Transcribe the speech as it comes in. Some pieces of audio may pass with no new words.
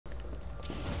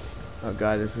Oh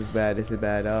god, this is bad. This is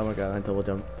bad. Oh my god, I double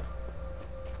jump.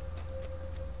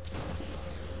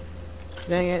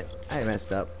 Dang it, I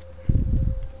messed up.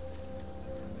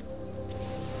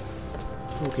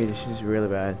 Okay, this is really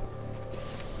bad.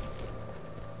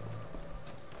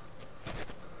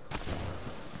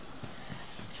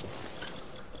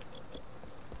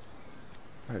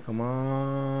 Alright, come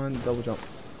on. Double jump.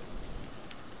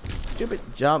 Stupid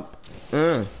jump.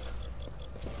 You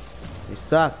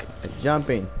suck at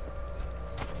jumping.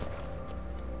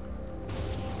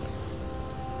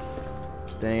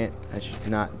 Dang it, I should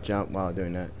not jump while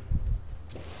doing that.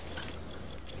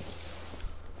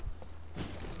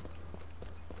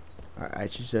 Alright, I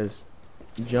should just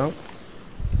jump.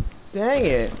 Dang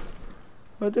it!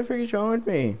 What the frick is wrong with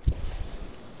me?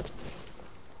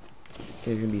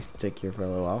 Okay, you're gonna be stuck here for a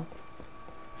little while.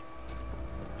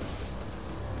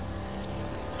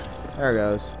 There it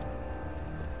goes.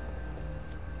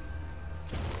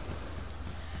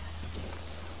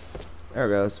 There it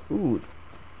goes. Ooh.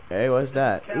 Hey, what's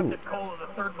that? Captain Cole of the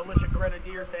 3rd Militia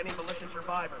Grenadiers to any militia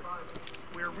survivors.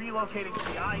 We're relocating to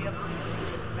the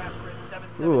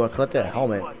IM. Ooh, I clipped that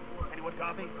helmet. Anyone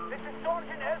copy? This is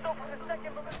Sergeant Ezzo from the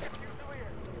 2nd Militia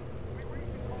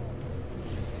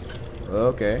Fusiliers.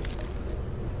 Okay.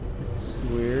 It's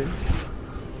weird.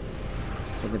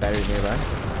 Get the batteries nearby.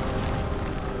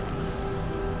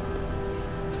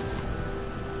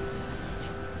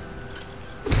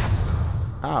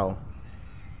 Ow.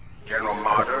 General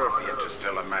Martyr of the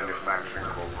Interstellar Manufacturing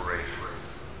Corporation.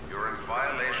 You're in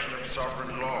violation of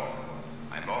sovereign law.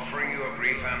 I'm offering you a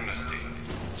brief amnesty.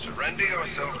 Surrender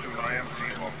yourself to an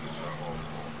IMC officer or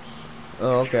force.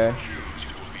 Oh, okay.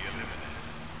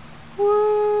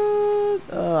 What?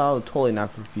 Oh, I'll totally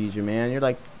not refuse you, man. You're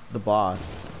like the boss.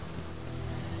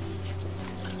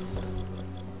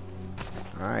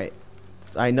 Alright.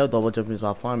 I know double jumping is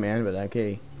offline, man, but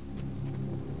okay.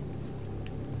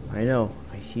 I know.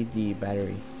 I see the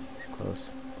battery. It's close.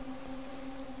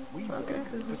 Okay.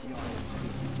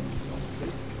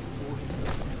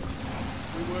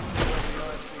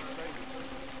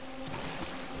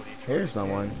 Here's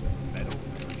someone. I don't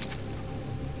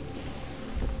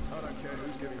care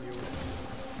who's giving you orders.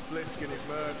 Blisk and his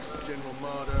mercs, General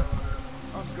Marder.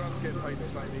 Us grunts get paid the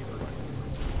same either way.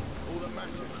 All that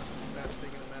matters, that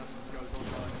thing in the mountains goes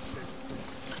online and shit.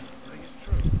 I think it's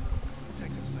true. It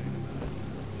takes a saying about it.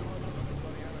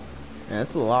 Yeah,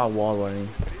 that's a lot of wall running.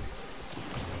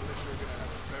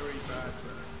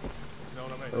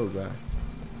 Oh god.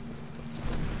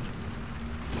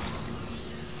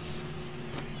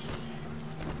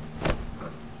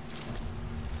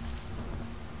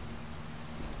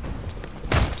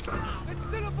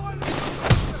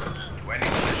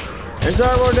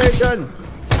 Insubordination! You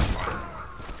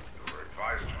were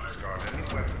advised to discard any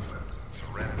weapons.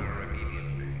 Surrender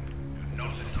immediately. Do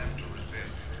not attempt to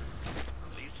resist.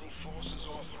 Lethal force is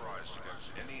authorized against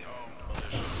any armed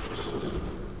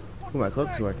militia. Oh, my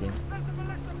cloak's working.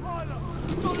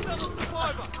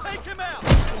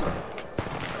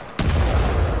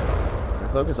 My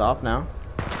cloak is off now.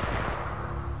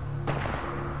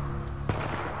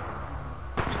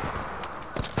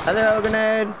 Hello,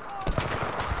 grenade!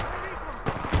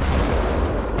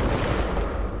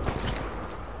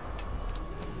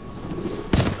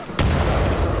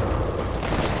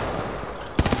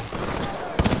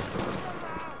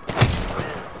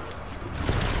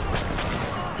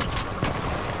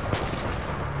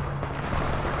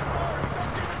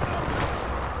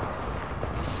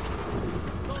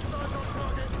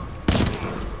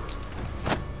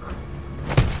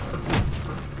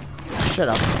 Shut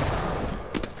up.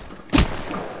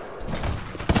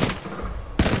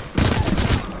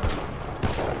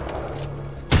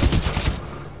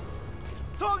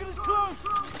 Target is close!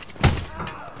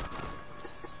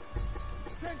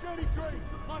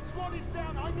 My squad is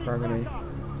down. I need Grenade. backup.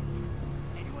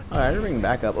 Alright, I bring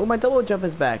back up. Oh, my double jump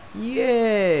is back.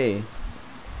 Yay!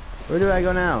 Where do I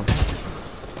go now?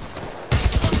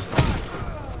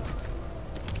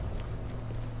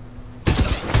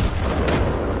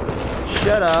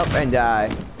 Shut up and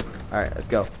die. Alright, let's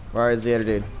go. Where is the other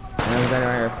dude? I know he's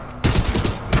anywhere here.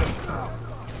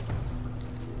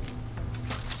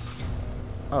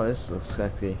 Oh, this looks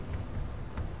sexy.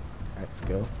 Let's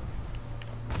go.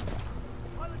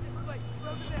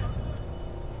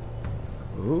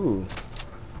 Ooh.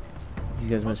 These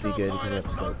guys must be good for the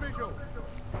episode.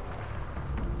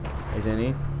 Is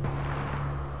any?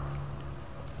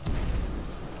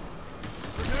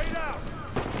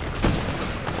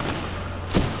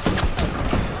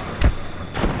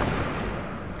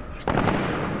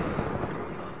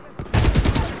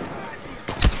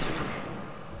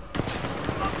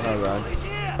 Oh god.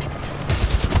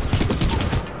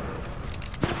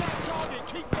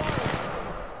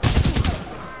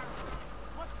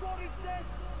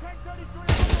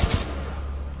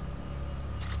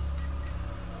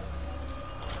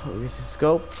 use the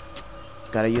scope.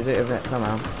 Gotta use it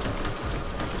somehow.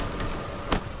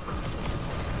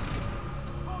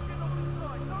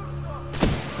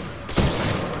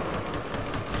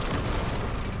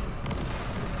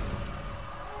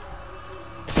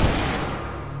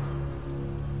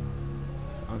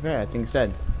 Okay, I think it's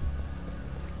dead.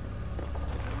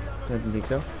 Don't think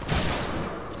so.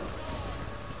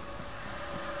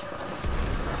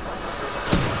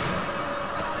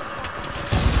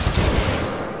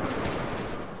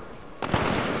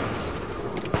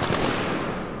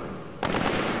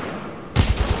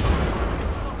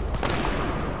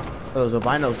 Oh, those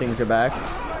albino things are back.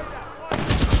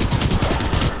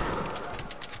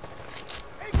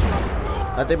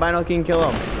 Let the albino king kill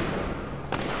him.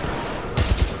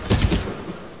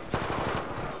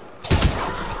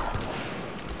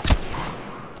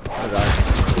 Oh god.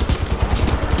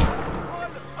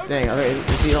 Dang, okay,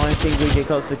 it's the only thing we get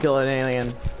close to kill an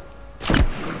alien.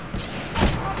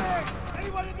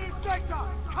 Anyone in this sector?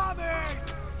 Coming!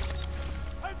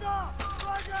 Heads up!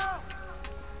 Right now!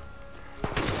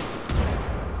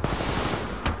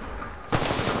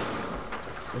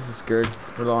 This is good.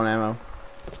 We're low on ammo.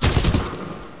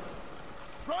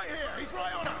 Right here! He's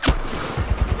right on us!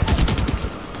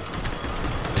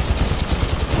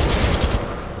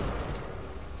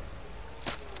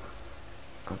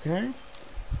 Okay.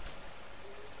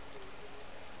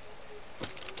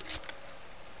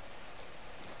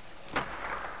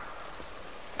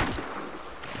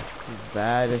 This is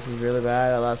bad. This is really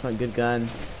bad. I lost my good gun.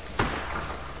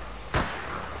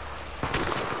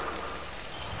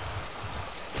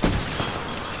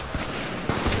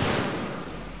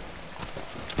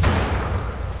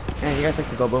 Man, you guys like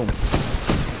to go boom.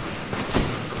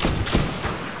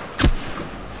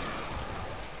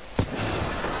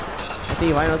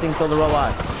 Steve, I don't think kill the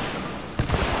robot.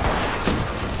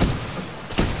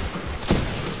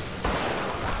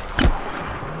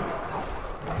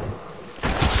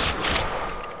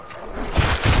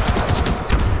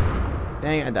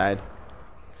 Dang, I died.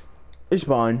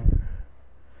 Respawn.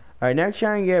 Alright, next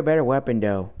try and get a better weapon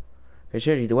though. Cause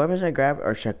seriously, the weapons I grabbed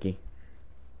are sucky.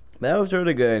 That was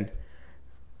really good.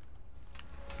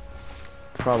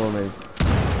 Problem is,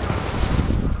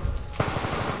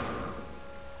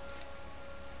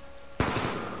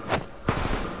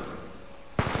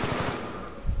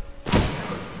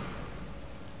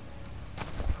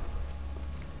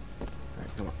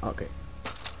 alright, come on. Okay.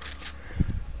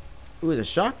 Ooh, it's a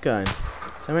shotgun.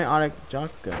 Semi-automatic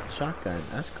shotgun.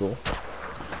 That's cool.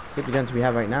 Get the guns we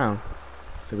have right now,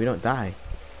 so we don't die.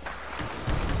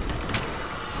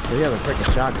 So we have a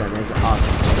freaking shotgun. It's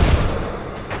awesome.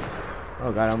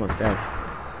 Oh god, almost dead.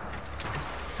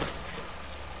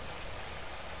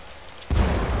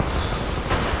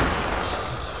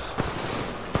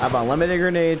 How about unlimited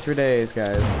grenades for days,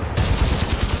 guys?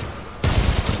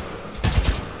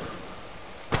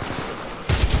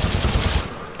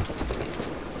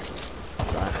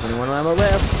 Got 21 ammo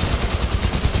left.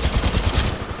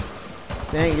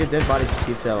 Dang, your dead body just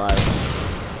keeps you alive.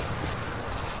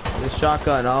 This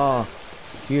shotgun, oh,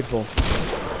 beautiful.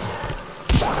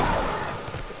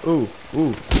 Ooh,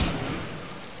 ooh.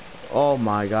 Oh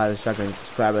my god, this shotgun is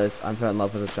fabulous. I'm so in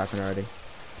love with this shotgun already.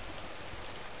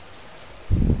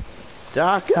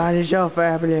 Shotgun is so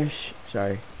fabulous.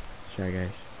 Sorry guys.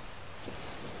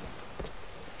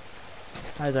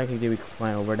 How exactly did we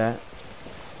climb over that?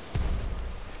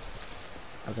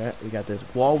 Okay, we got this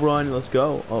wall run. Let's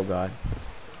go. Oh god.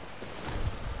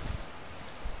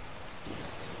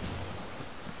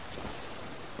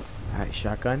 Alright,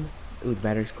 shotgun. Ooh, the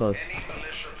battery's close. Any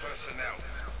militia personnel,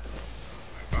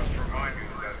 I must remind you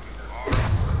that you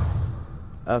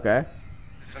are... Okay.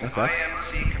 It's an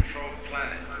IMC-controlled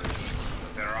planet.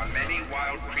 There are many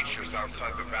wild creatures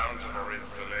outside the bounds of our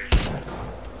installation.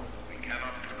 We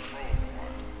cannot control the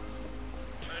wild.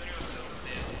 Turn yourself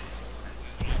in, and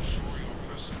we will ensure your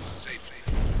personal safety.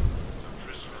 A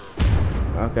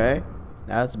prisoner. Okay.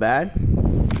 That's bad.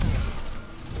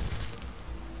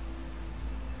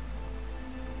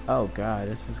 Oh god,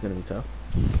 this is gonna be tough.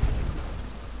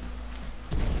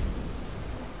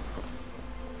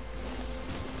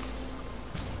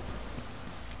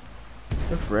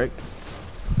 The frick?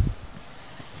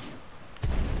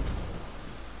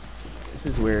 This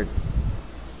is weird.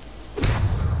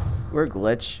 We're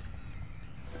glitch.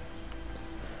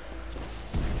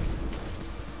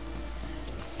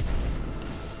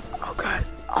 Oh god.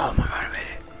 Oh my god, I made it.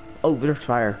 Oh, there's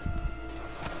fire.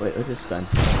 Wait, what's this gun?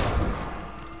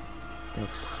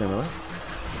 Looks similar.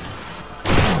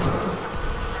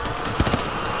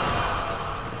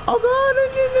 Oh god,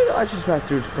 I just passed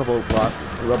through a couple of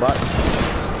robots.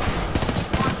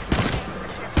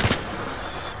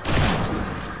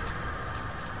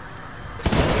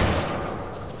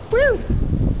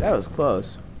 That was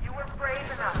close. You were brave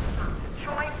enough to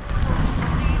join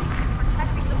forces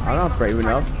protecting the I'm not brave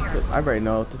enough. frontier. I already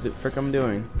know what the frick I'm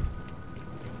doing.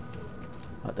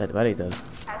 What that buddy does.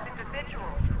 As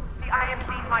individuals, the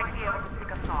IMC might be able to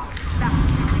pick us off. That's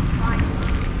what we're trying to do.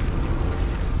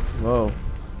 Whoa.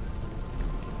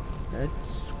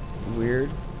 That's weird.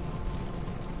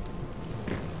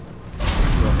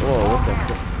 Whoa, what the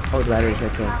frick? Oh, the battery's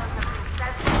right there.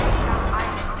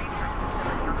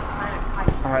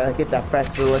 Alright, let's get that fresh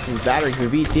fluorescent battery for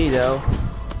VT though.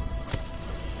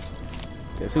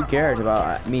 Cause who cares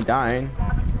about me dying?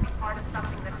 Part of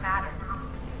something that matters.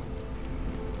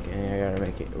 Okay, I gotta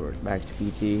make it work back to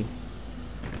VT.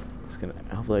 It's gonna,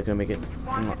 hopefully I can make it in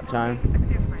time.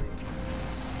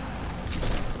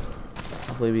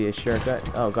 Hopefully be a shortcut.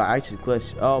 Oh god, I just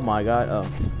glitched. Oh my god, oh.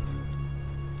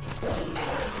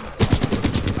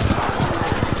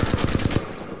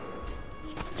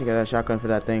 I got a shotgun for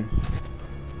that thing.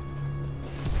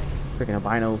 Freaking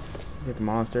albino hit the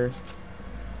monsters.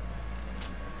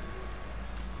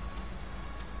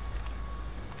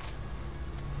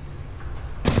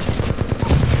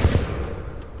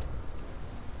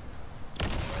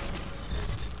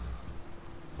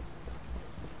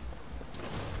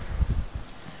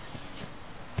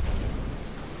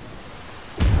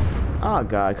 Oh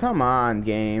god, come on,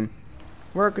 game.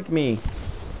 Work with me.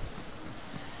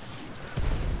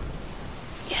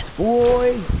 Yes,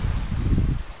 boy!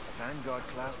 Vanguard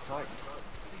class Titan.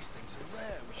 These things are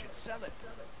rare. We should sell it.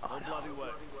 Oh, no. Bloody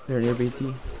work. They're near BT. Say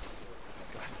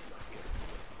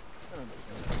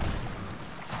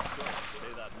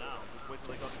that now. Wait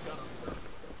till they got a gun.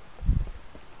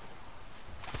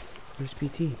 Where's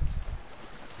BT?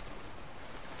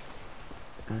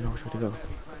 I don't know which way to go.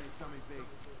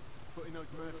 Putting those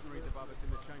mercenaries above us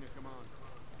in the chain of command.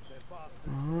 They're bastards.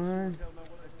 Alright. Don't know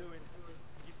what they're doing.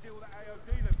 You see all that AOD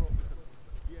they brought with them?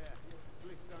 Yeah.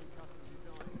 Blistone custom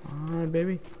design. Alright,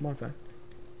 baby. Come on, back.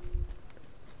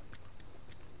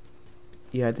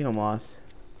 Yeah, I think I'm lost.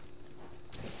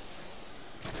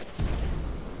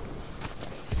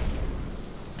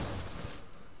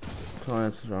 So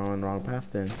that's on the wrong path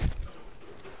then.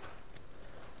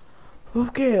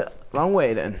 Okay, wrong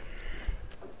way then.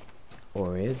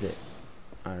 Or is it?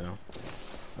 I don't know.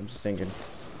 I'm just thinking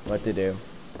what to do.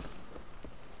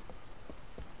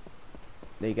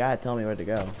 They gotta tell me where to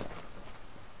go.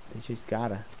 They just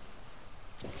gotta.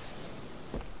 Is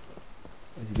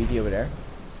BT over there?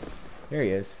 There he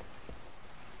is.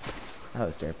 That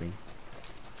was derping.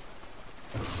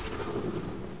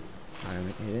 I'm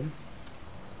hidden.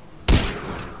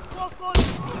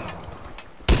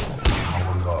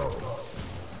 Power low.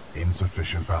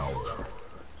 Insufficient power.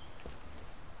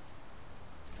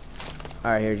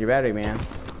 Alright, here's your battery, man.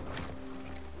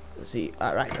 Let's see.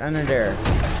 Alright, under there.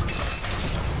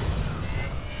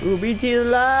 Ooh, BT is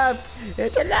alive!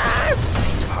 It's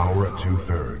alive! Power at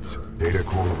 2/3. Data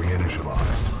core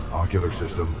reinitialized. Ocular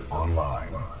system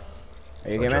online. Are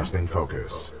you okay, man? Adjusting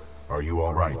focus. Are you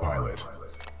alright, pilot?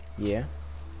 Yeah.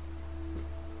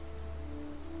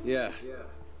 Yeah.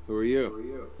 Who are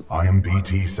you? I am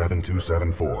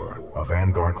BT-7274, a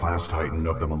Vanguard class Titan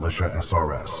of the Militia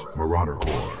SRS, Marauder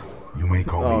Corps. You may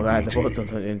call Oh me god, the BT. bullets don't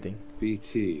do anything.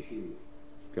 BT.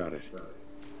 Got it.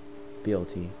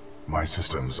 BLT. My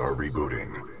systems are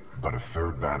rebooting, but a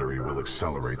third battery will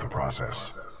accelerate the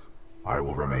process. I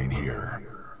will remain here.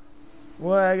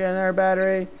 What? I got another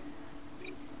battery.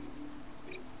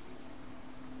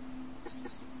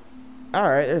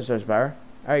 Alright, there's source power.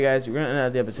 Alright guys, we're gonna end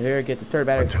out the episode here. Get the third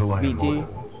battery Until for I am BT.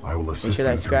 mobile, I will assist sure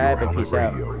that you through your subscribe and helmet peace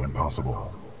out. radio when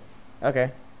possible.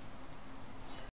 Okay.